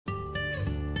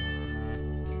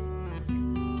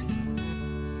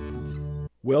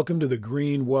Welcome to the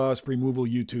Green Wasp Removal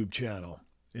YouTube channel.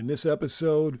 In this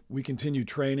episode, we continue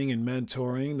training and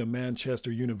mentoring the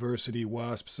Manchester University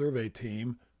Wasp survey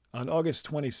team on August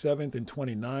 27th and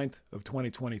 29th of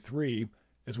 2023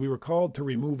 as we were called to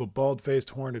remove a bald-faced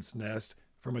hornet's nest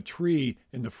from a tree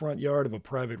in the front yard of a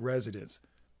private residence.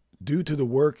 Due to the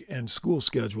work and school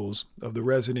schedules of the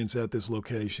residents at this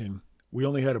location, we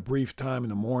only had a brief time in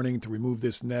the morning to remove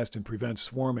this nest and prevent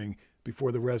swarming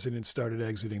before the residents started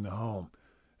exiting the home.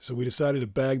 So we decided to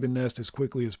bag the nest as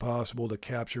quickly as possible to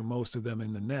capture most of them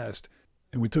in the nest,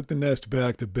 and we took the nest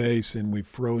back to base and we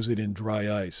froze it in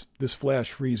dry ice. This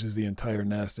flash freezes the entire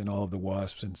nest and all of the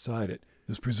wasps inside it.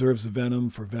 This preserves the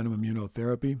venom for Venom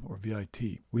Immunotherapy, or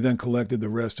VIT. We then collected the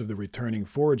rest of the returning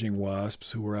foraging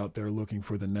wasps who were out there looking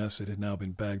for the nest that had now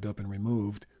been bagged up and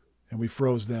removed, and we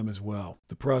froze them as well.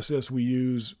 The process we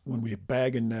use when we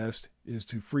bag a nest is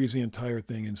to freeze the entire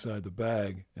thing inside the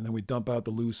bag, and then we dump out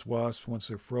the loose wasps once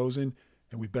they're frozen,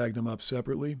 and we bag them up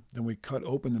separately. Then we cut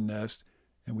open the nest,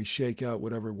 and we shake out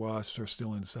whatever wasps are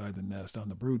still inside the nest on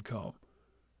the brood comb.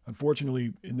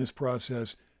 Unfortunately, in this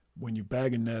process, when you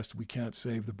bag a nest, we can't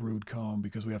save the brood comb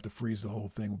because we have to freeze the whole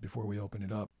thing before we open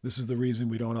it up. This is the reason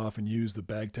we don't often use the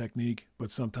bag technique,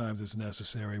 but sometimes it's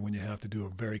necessary when you have to do a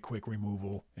very quick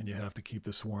removal and you have to keep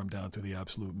the swarm down to the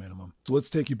absolute minimum. So let's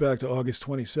take you back to August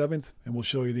 27th and we'll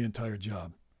show you the entire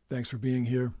job. Thanks for being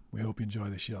here. We hope you enjoy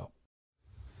the show.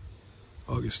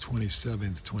 August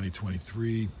 27th,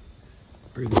 2023.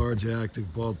 Very large,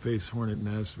 active, bald-faced hornet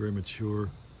nest, very mature.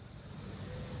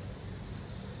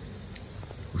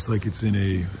 Looks like it's in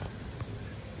a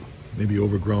maybe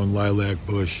overgrown lilac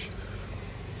bush.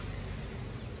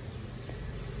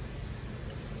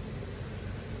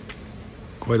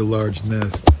 Quite a large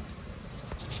nest.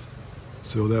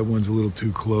 So that one's a little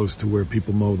too close to where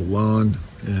people mow the lawn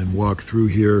and walk through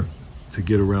here to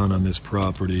get around on this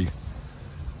property.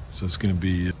 So it's going to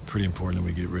be pretty important that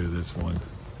we get rid of this one.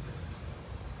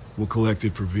 We'll collect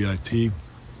it for VIT.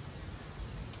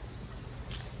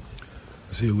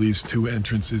 I see at least two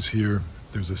entrances here.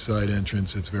 There's a side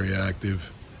entrance that's very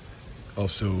active.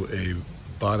 Also a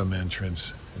bottom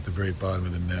entrance at the very bottom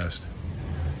of the nest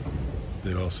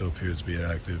that also appears to be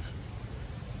active.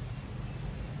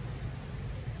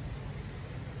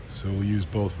 So we'll use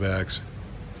both vacs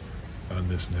on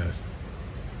this nest.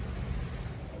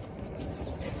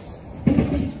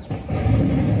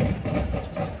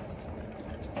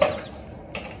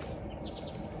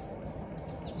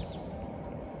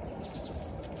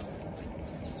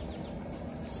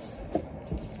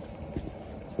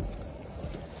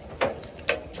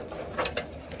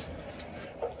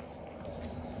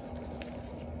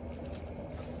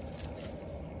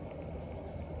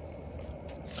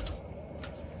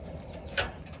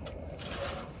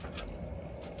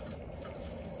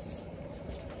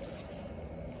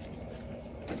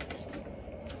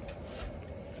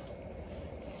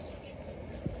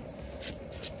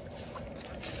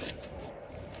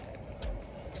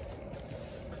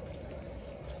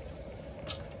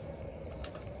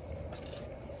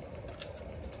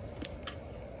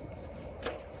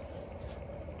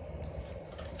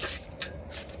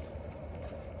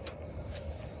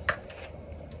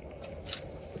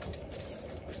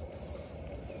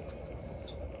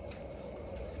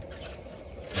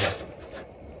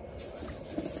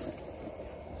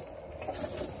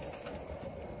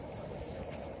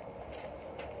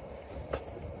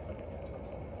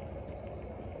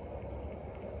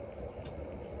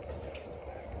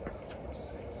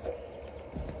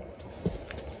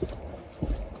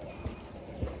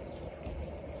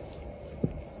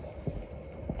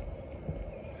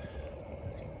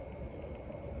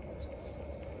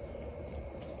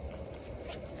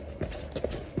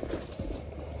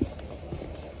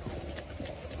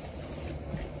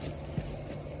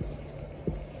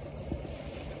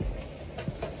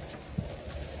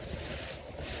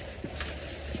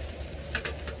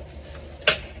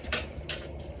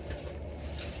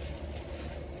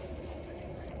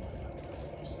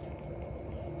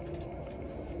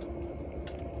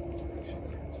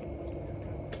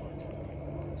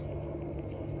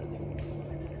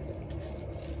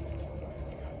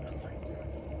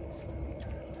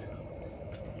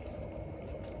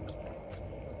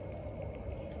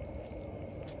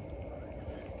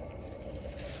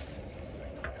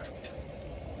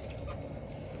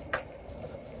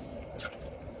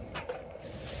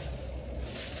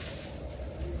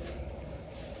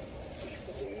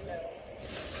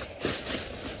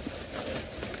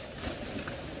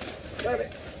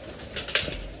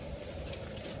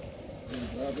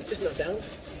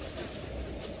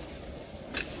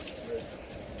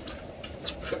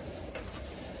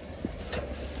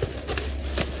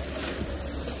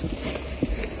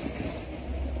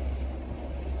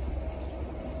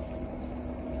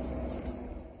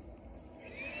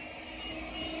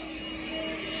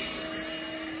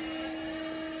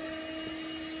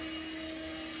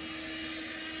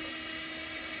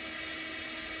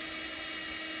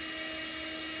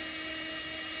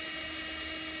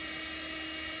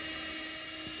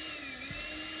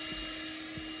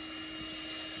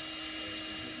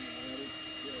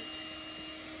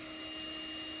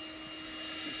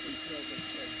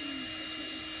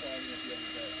 it the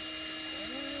other day.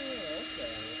 Oh,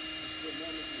 okay. The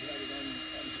moment we had it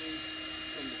unhinged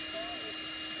from the side,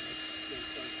 they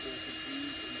started forcing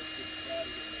bees and they just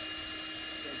splattered in there.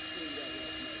 So I cleaned that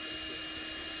last night.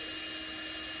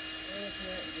 Well, it's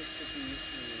not just the bees.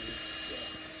 Yeah.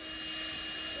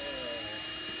 Oh.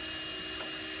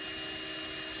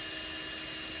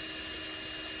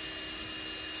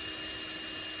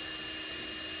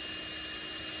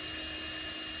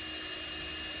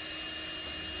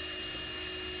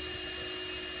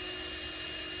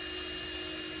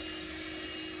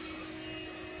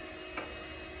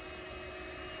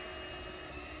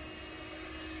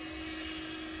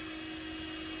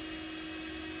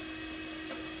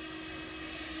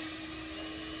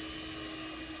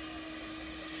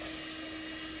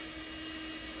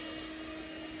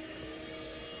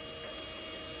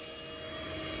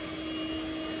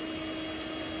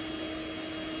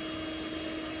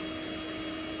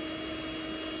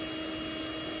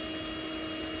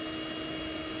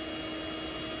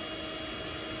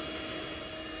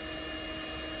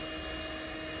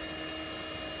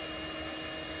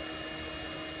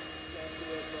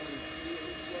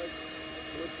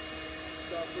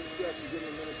 Stop for a second, give him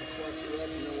a minute to cluster up,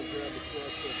 and then we'll grab the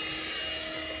cluster.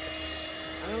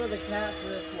 I don't have a cat for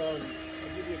this one.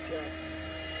 I'll give you a cat.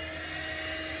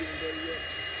 Give him better yet.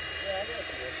 Yeah, I got a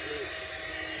cat.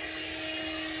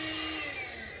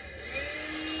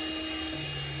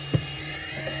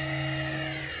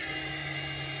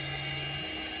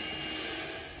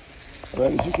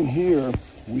 Right, as you can hear,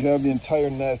 we have the entire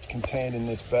nest contained in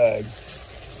this bag.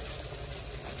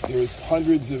 There's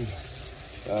hundreds of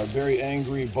very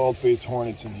angry bald-faced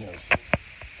hornets in here.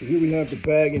 So here we have the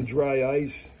bag in dry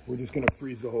ice. We're just going to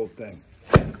freeze the whole thing.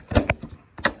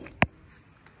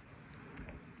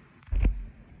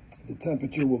 The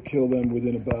temperature will kill them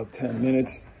within about 10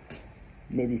 minutes,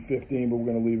 maybe 15, but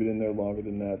we're going to leave it in there longer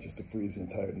than that just to freeze the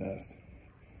entire nest.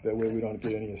 That way we don't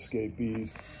get any escape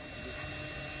bees.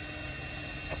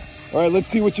 All right, let's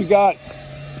see what you got.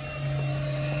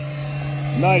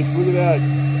 Nice, look at that.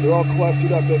 They're all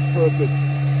clustered up, that's perfect.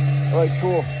 All right,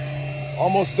 cool.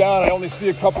 Almost down, I only see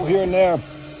a couple here and there.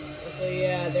 So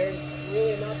yeah, there's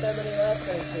really not that many left,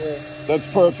 actually. That's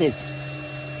perfect.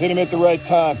 Hit them at the right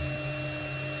time.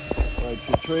 All right,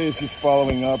 so Trey is just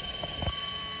following up.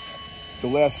 The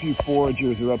last few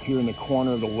foragers are up here in the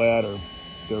corner of the ladder.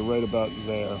 They're right about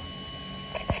there.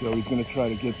 So he's gonna try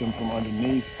to get them from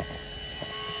underneath.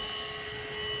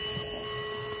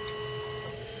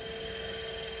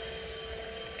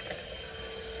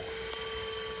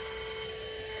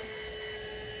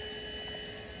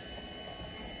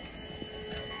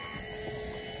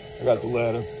 I got the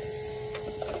ladder.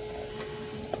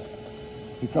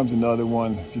 Here comes another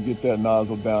one. If you get that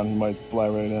nozzle down, he might fly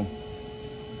right in.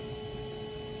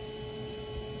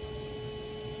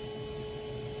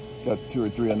 Got 2 or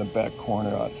 3 on the back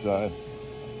corner outside.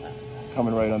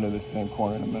 Coming right under this same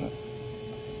corner in a minute.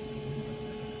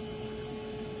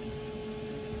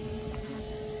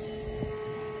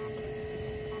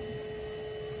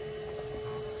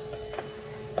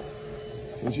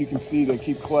 As you can see, they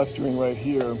keep clustering right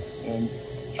here, and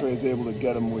Trey's able to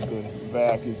get them with the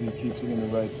vac as he keeps it in the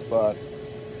right spot.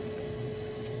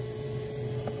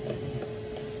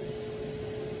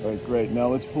 All right, great. Now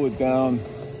let's pull it down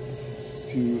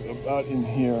to about in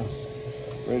here,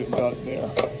 right about there.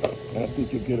 And I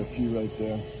think you'll get a few right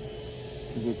there,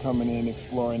 because they're coming in,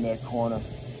 exploring that corner.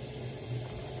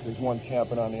 There's one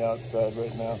camping on the outside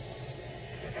right now.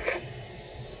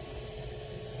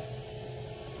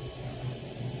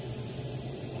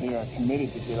 They are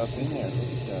committed to get up in there. Look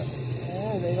at that.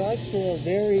 Yeah, they like the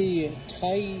very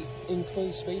tight,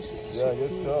 enclosed spaces. Yeah, I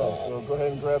guess so. So go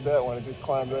ahead and grab that one. It just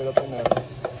climbed right up in there.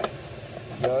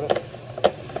 You got it?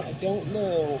 I don't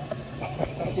know.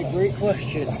 That's a great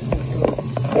question.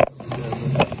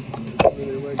 Where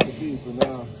they like to be for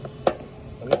now.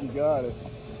 I think you got it.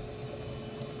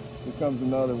 Here comes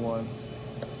another one.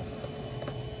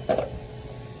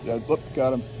 Yeah, look,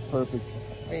 got him. Perfect.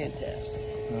 Fantastic.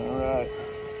 All right.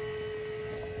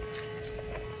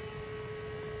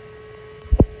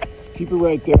 Keep it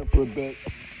right there for a bit.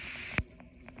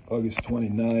 August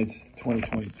 29th,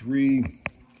 2023.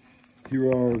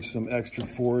 Here are some extra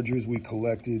foragers we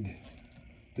collected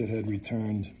that had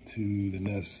returned to the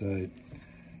nest site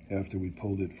after we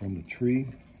pulled it from the tree.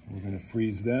 We're going to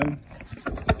freeze them.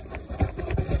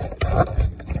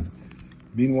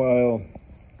 Meanwhile,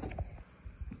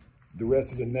 the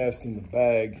rest of the nest in the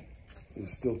bag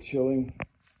is still chilling.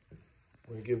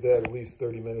 We're going to give that at least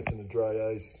 30 minutes in the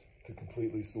dry ice to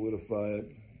completely solidify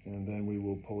it, and then we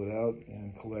will pull it out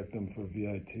and collect them for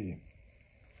VIT.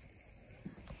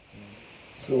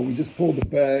 So we just pulled the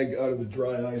bag out of the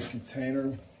dry ice container,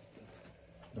 and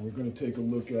we're going to take a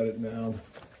look at it now.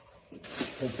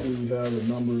 Hopefully we have a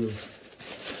number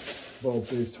of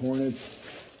bald-faced hornets.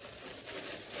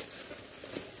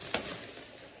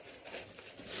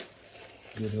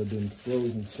 That have been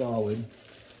frozen solid.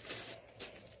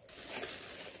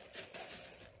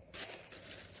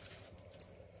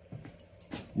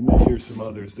 You may hear some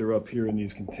others. They're up here in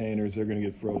these containers. They're going to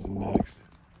get frozen next.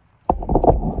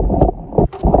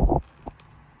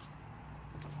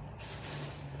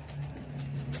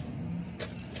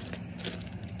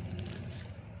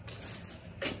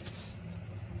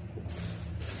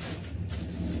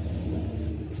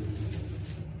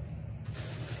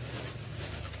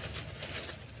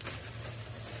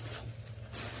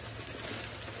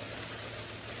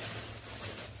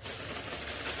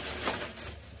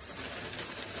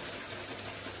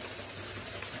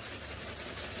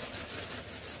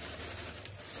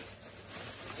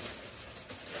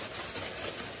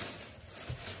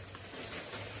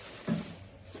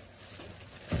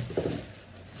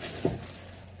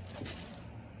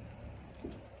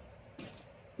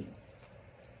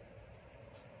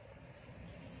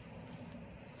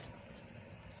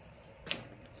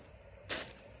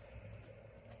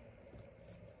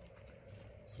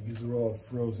 So these are all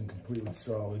frozen completely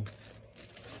solid.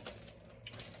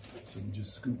 So we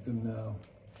just scoop them now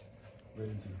right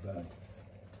into the bag.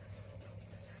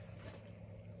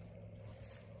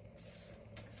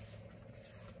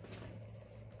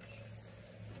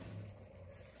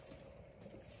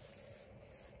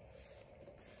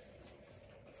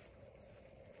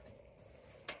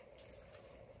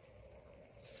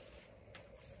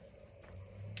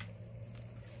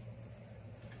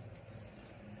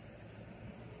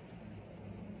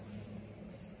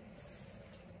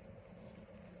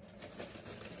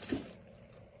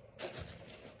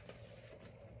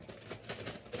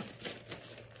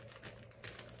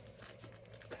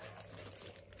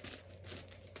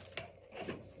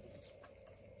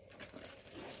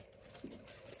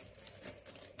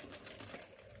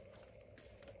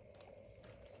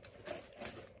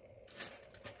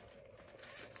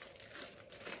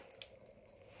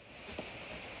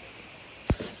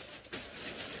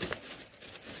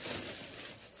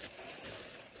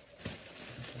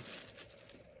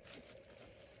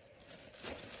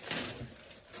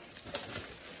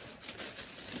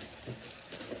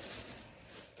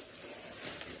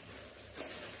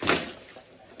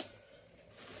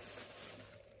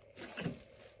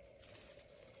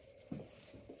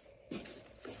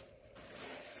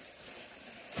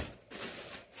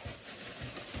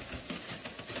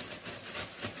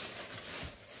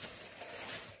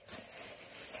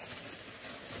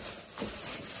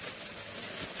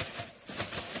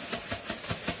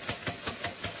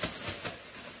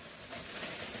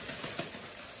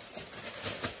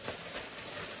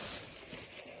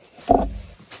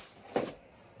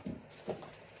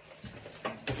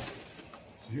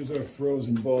 Here's our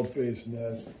frozen bald-faced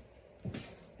nest.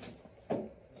 We're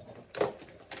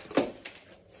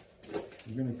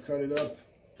going to cut it up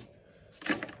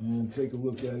and take a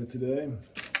look at it today.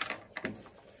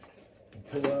 And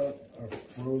pull out our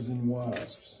frozen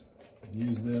wasps and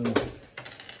use them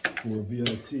for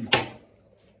VIT.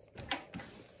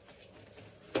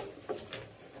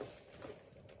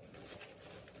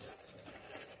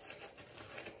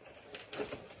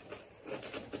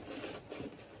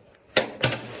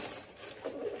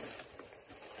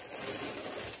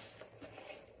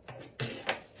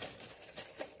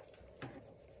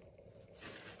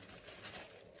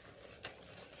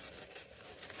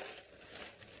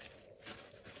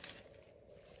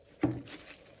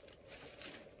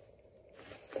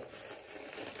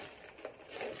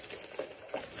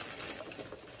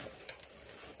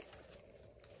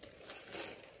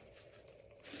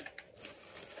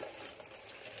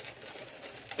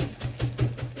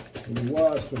 So the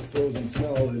wasps are frozen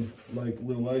solid like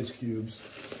little ice cubes.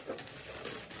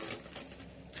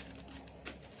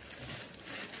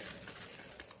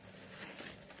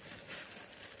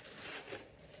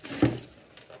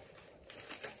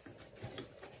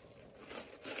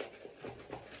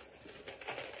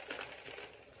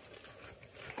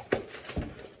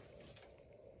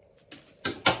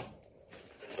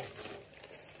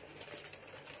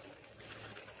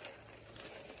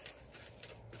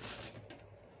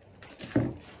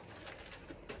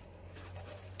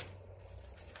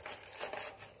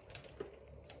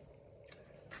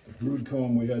 Brood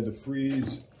comb we had to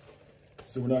freeze,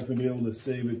 so we're not going to be able to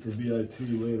save it for VIT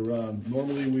later on.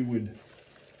 Normally we would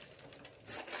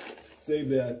save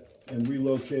that and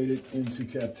relocate it into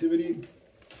captivity,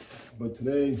 but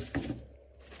today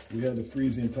We had to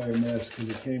freeze the entire nest because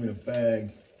it came in a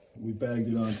bag. We bagged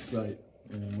it on site.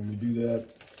 And when we do that,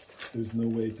 there's no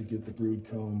way to get the brood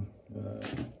comb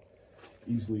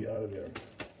easily out of there.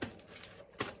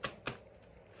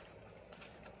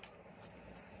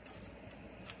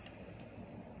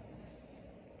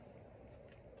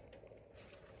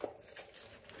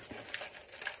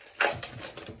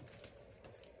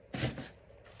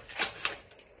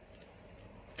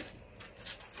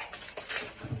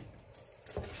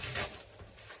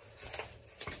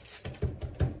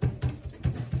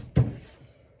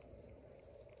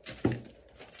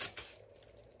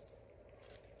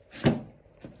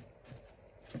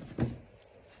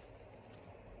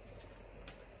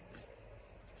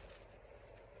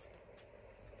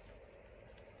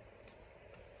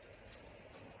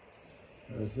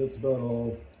 So that's about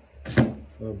all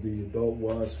of the adult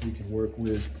wasps we can work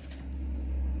with.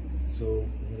 So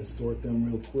I'm going to sort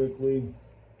them real quickly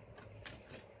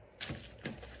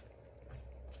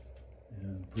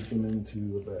and put them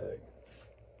into a bag.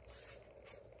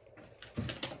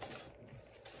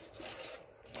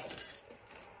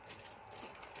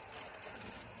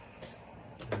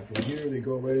 And from here they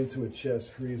go right into a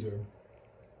chest freezer.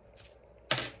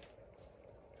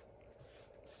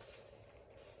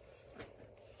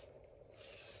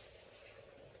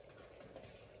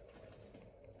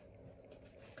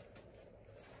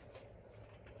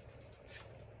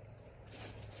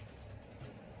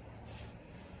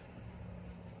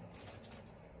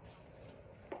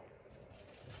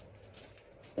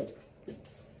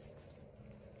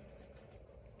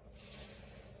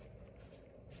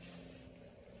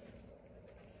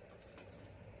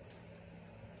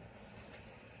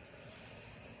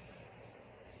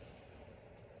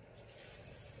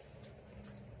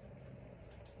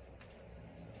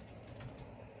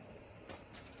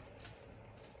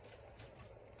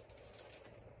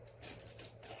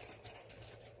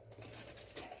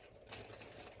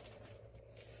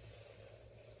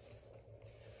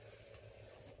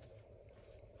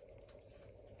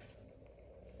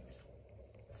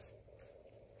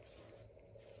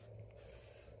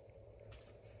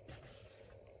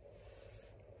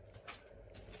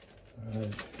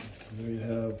 Alright, so there you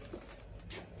have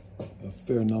a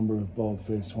fair number of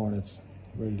bald-faced hornets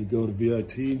ready to go to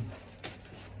VIT.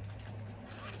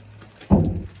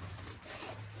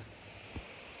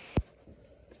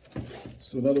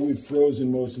 So now that we've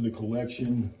frozen most of the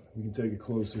collection, we can take a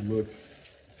closer look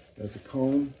at the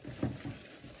comb.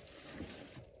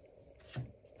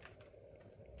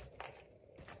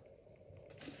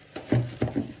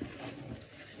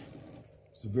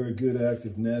 It's a very good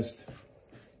active nest.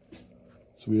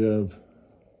 So we have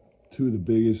two of the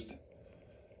biggest.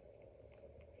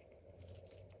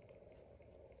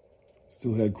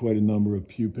 Still had quite a number of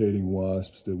pupating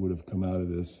wasps that would have come out of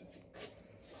this.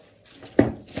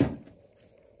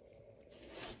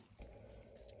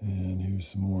 And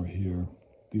here's some more here.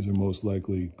 These are most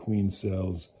likely queen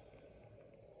cells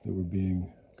that were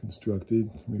being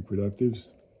constructed, reproductives.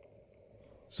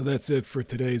 So that's it for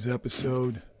today's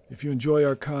episode. If you enjoy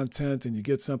our content and you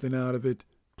get something out of it,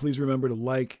 please remember to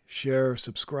like, share,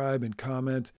 subscribe, and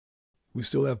comment. We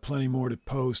still have plenty more to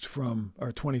post from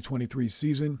our 2023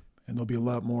 season, and there'll be a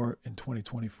lot more in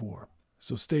 2024.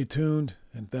 So stay tuned,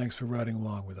 and thanks for riding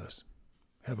along with us.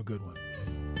 Have a good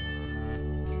one.